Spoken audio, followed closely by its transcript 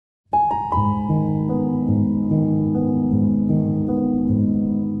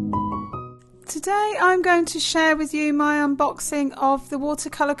Today I'm going to share with you my unboxing of the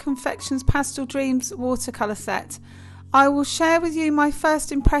Watercolor Confections Pastel Dreams watercolour set. I will share with you my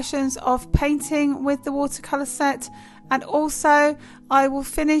first impressions of painting with the watercolour set, and also I will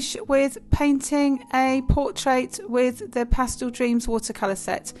finish with painting a portrait with the Pastel Dreams watercolour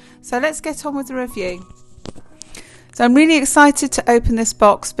set. So let's get on with the review. So I'm really excited to open this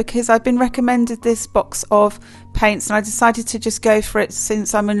box because I've been recommended this box of paints and I decided to just go for it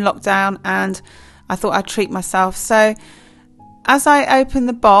since I'm in lockdown and I thought I'd treat myself. So as I open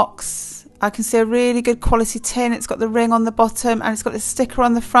the box, I can see a really good quality tin. It's got the ring on the bottom and it's got a sticker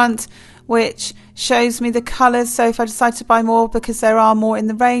on the front which shows me the colours. So if I decide to buy more, because there are more in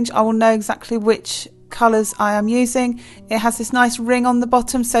the range, I will know exactly which colours I am using. It has this nice ring on the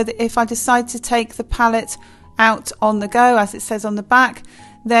bottom so that if I decide to take the palette out on the go, as it says on the back,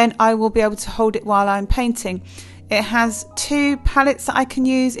 then I will be able to hold it while I'm painting. It has two palettes that I can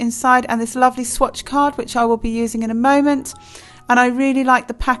use inside and this lovely swatch card which I will be using in a moment. And I really like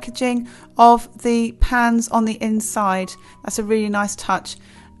the packaging of the pans on the inside. That's a really nice touch.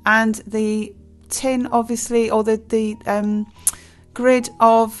 And the tin, obviously, or the grid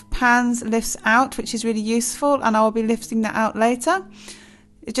of pans lifts out, which is really useful, and I will be lifting that out later.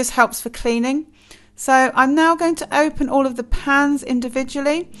 It just helps for cleaning. So I'm now going to open all of the pans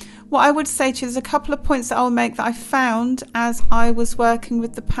individually. What I would say to you, there's a couple of points that I'll make that I found as I was working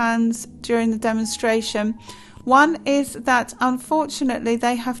with the pans during the demonstration. One is that unfortunately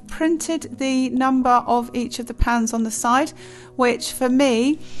they have printed the number of each of the pans on the side, which for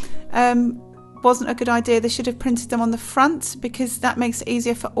me wasn't a good idea. They should have printed them on the front because that makes it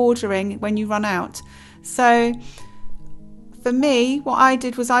easier for ordering when you run out. So for me, what I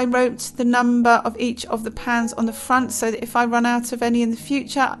did was I wrote the number of each of the pans on the front so that if I run out of any in the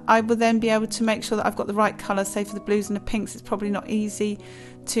future, I will then be able to make sure that I've got the right colour. Say for the blues and the pinks, it's probably not easy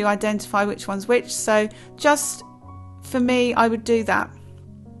to identify which one's which. So just for me, I would do that.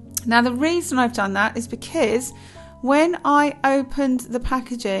 Now the reason I've done that is because when I opened the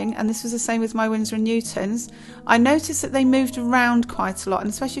packaging, and this was the same with my Winsor & Newtons, I noticed that they moved around quite a lot, and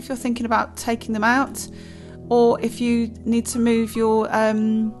especially if you're thinking about taking them out, or if you need to move your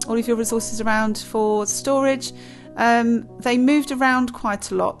all of your resources around for storage, they moved around quite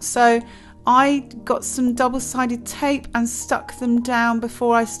a lot. So I got some double-sided tape and stuck them down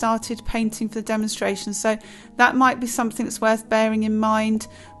before I started painting for the demonstration. So that might be something that's worth bearing in mind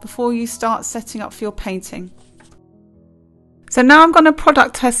before you start setting up for your painting. So now I'm going to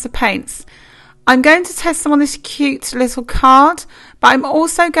product test the paints. I'm going to test them on this cute little card, but I'm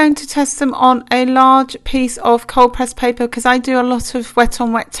also going to test them on a large piece of cold pressed paper because I do a lot of wet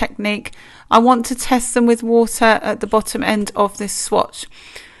on wet technique. I want to test them with water at the bottom end of this swatch.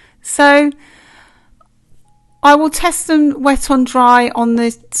 So I will test them wet on dry on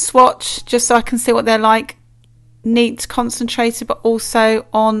the swatch just so I can see what they're like, neat, concentrated, but also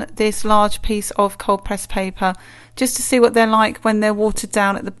on this large piece of cold pressed paper just to see what they're like when they're watered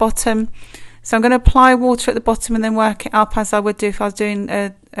down at the bottom. So I'm going to apply water at the bottom and then work it up as I would do if I was doing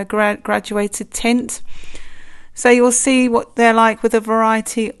a graduated tint. So you'll see what they're like with a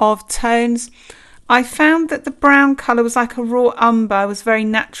variety of tones. I found that the brown colour was like a raw umber, it was very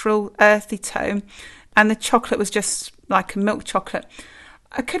natural, earthy tone, and the chocolate was just like a milk chocolate.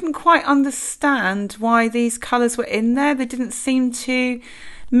 I couldn't quite understand why these colours were in there. They didn't seem to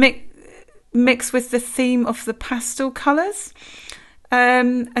mix with the theme of the pastel colours.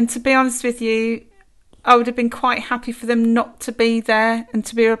 And to be honest with you, I would have been quite happy for them not to be there and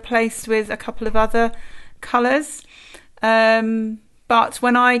to be replaced with a couple of other colours. But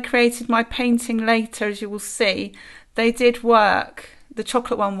when I created my painting later, as you will see, they did work. The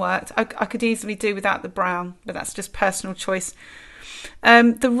chocolate one worked. I could easily do without the brown, but that's just personal choice.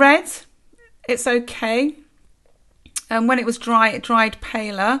 The red, it's okay. And when it was dry, it dried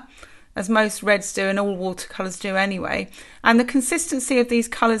paler, as most reds do and all watercolours do anyway. And the consistency of these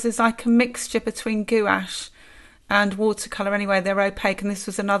colours is like a mixture between gouache and watercolour anyway. They're opaque, and this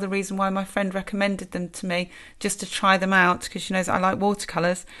was another reason why my friend recommended them to me, just to try them out because she knows I like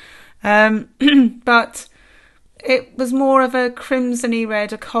watercolours. But it was more of a crimsony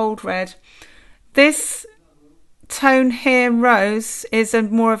red, a cold red. This tone here, rose, is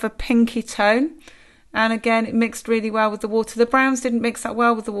more of a pinky tone. And again, it mixed really well with the water. The browns didn't mix that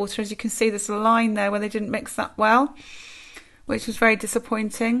well with the water. As you can see, there's a line there where they didn't mix that well, which was very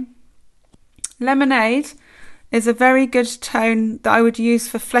disappointing. Lemonade is a very good tone that I would use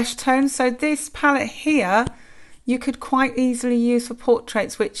for flesh tones. So this palette here, you could quite easily use for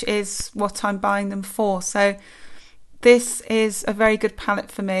portraits, which is what I'm buying them for. So this is a very good palette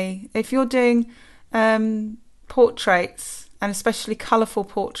for me. If you're doing portraits and especially colourful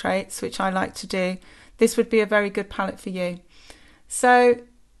portraits, which I like to do, this would be a very good palette for you. So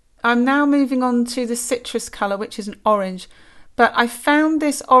I'm now moving on to the citrus colour, which is an orange, but I found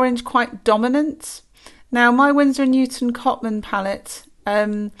this orange quite dominant. Now my Winsor & Newton Cotman palette,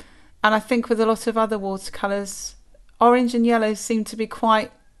 and I think with a lot of other watercolours, orange and yellow seem to be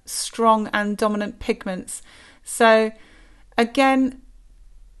quite strong and dominant pigments. So again,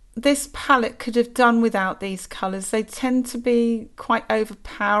 this palette could have done without these colours. They tend to be quite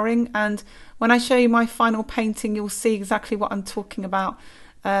overpowering, and when I show you my final painting you'll see exactly what I'm talking about.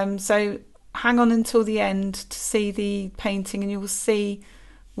 So hang on until the end to see the painting and you will see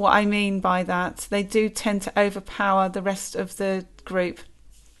what I mean by that. They do tend to overpower the rest of the group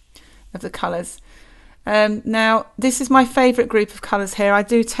of the colours. Now this is my favourite group of colours here. I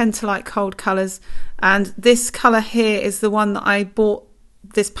do tend to like cold colours, and this colour here is the one that I bought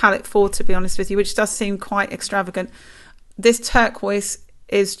this palette for, to be honest with you, which does seem quite extravagant. This turquoise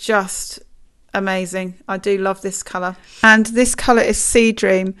is just amazing. I do love this colour, and this colour is Sea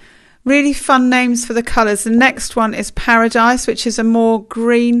Dream. Really fun names for the colours. The next one is Paradise, which is a more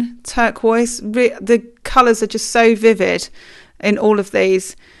green turquoise. The colours are just so vivid in all of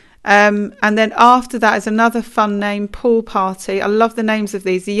these. And then after that is another fun name, Pool Party. I love the names of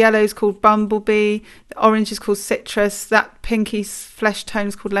these. The yellow is called Bumblebee, the orange is called Citrus, that pinky flesh tone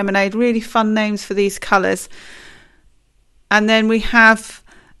is called Lemonade. Really fun names for these colours. And then we have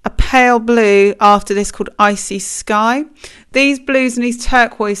a pale blue after this called Icy Sky. These blues and these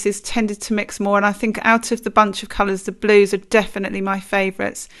turquoises tended to mix more, and I think out of the bunch of colours, the blues are definitely my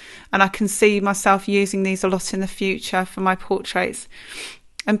favourites, and I can see myself using these a lot in the future for my portraits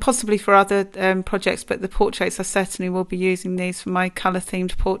and possibly for other projects, but the portraits I certainly will be using these for my colour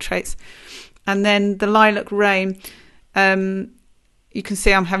themed portraits. And then the Lilac Rain, you can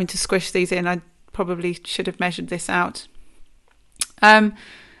see I'm having to squish these in. I probably should have measured this out.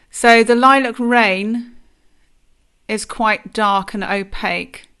 So the Lilac Rain is quite dark and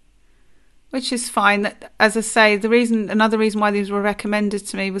opaque, which is fine. That, as I say, another reason why these were recommended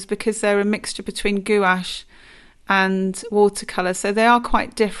to me was because they're a mixture between gouache and watercolour, so they are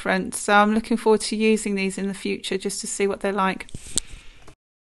quite different. So I'm looking forward to using these in the future just to see what they're like.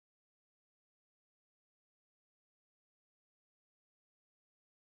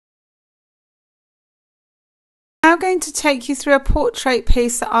 I'm now going to take you through a portrait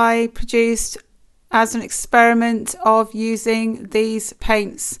piece that I produced as an experiment of using these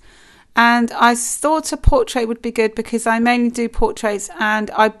paints, and I thought a portrait would be good because I mainly do portraits, and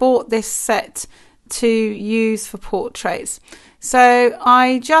I bought this set to use for portraits. So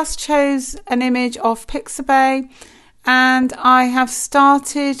I just chose an image of Pixabay, and I have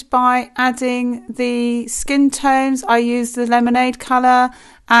started by adding the skin tones. I used the lemonade colour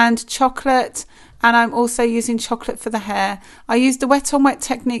and chocolate, and I'm also using chocolate for the hair. I used the wet on wet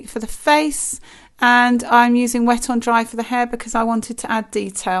technique for the face, and I'm using wet on dry for the hair because I wanted to add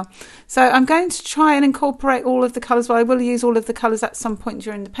detail. So I'm going to try and incorporate all of the colours. Well, I will use all of the colours at some point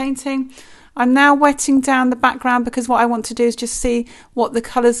during the painting. I'm now wetting down the background because what I want to do is just see what the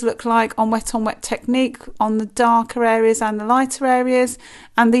colours look like on wet technique on the darker areas and the lighter areas,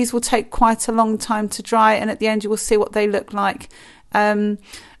 and these will take quite a long time to dry, and at the end you will see what they look like.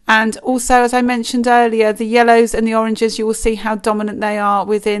 And also, as I mentioned earlier, the yellows and the oranges, you will see how dominant they are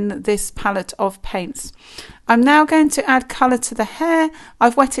within this palette of paints. I'm now going to add colour to the hair.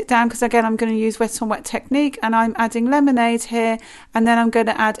 I've wet it down because again I'm going to use wet on wet technique, and I'm adding lemonade here, and then I'm going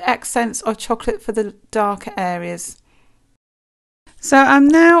to add accents of chocolate for the darker areas. So I'm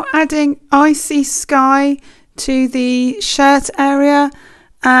now adding Icy Sky to the shirt area,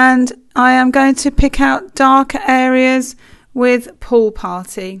 and I am going to pick out darker areas with Pool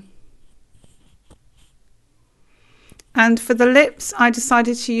Party. And for the lips, I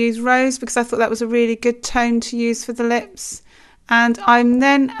decided to use Rose because I thought that was a really good tone to use for the lips. And I'm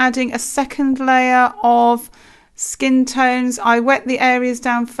then adding a second layer of skin tones. I wet the areas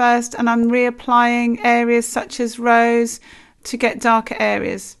down first, and I'm reapplying areas such as Rose to get darker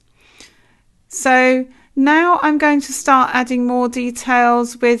areas. So now I'm going to start adding more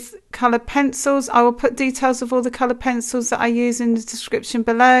details with coloured pencils. I will put details of all the coloured pencils that I use in the description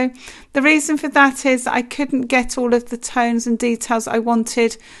below. The reason for that is that I couldn't get all of the tones and details I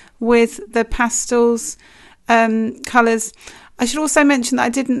wanted with the pastels colours. I should also mention that I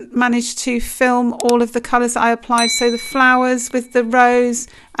didn't manage to film all of the colours that I applied. So the flowers with the rose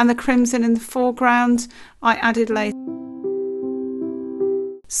and the crimson in the foreground I added later.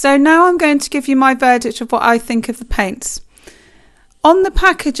 So now I'm going to give you my verdict of what I think of the paints. On the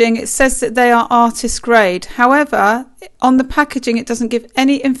packaging it says that they are artist grade. However, on the packaging it doesn't give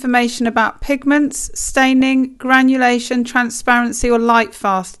any information about pigments, staining, granulation, transparency or light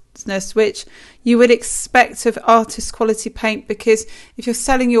fastness, which you would expect of artist quality paint, because if you're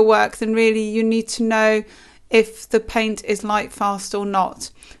selling your work then really you need to know if the paint is light fast or not.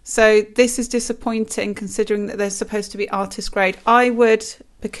 So this is disappointing considering that they're supposed to be artist grade. I would,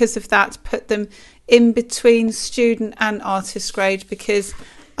 because of that, put them in between student and artist grade, because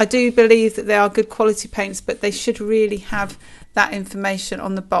I do believe that they are good quality paints, but they should really have that information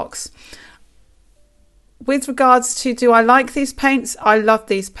on the box. With regards to do I like these paints, I love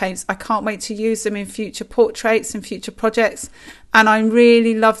these paints. I can't wait to use them in future portraits and future projects, and I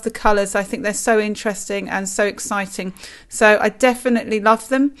really love the colours. I think they're so interesting and so exciting, so I definitely love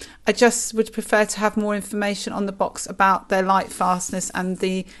them. I just would prefer to have more information on the box about their light fastness and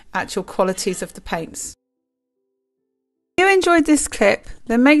the actual qualities of the paints. If you enjoyed this clip,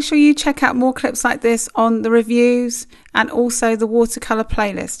 then make sure you check out more clips like this on the reviews and also the watercolour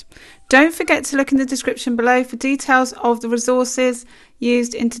playlist. Don't forget to look in the description below for details of the resources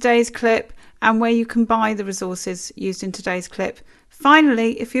used in today's clip and where you can buy the resources used in today's clip.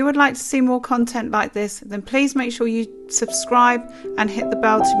 Finally, if you would like to see more content like this, then please make sure you subscribe and hit the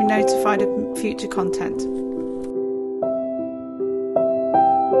bell to be notified of future content.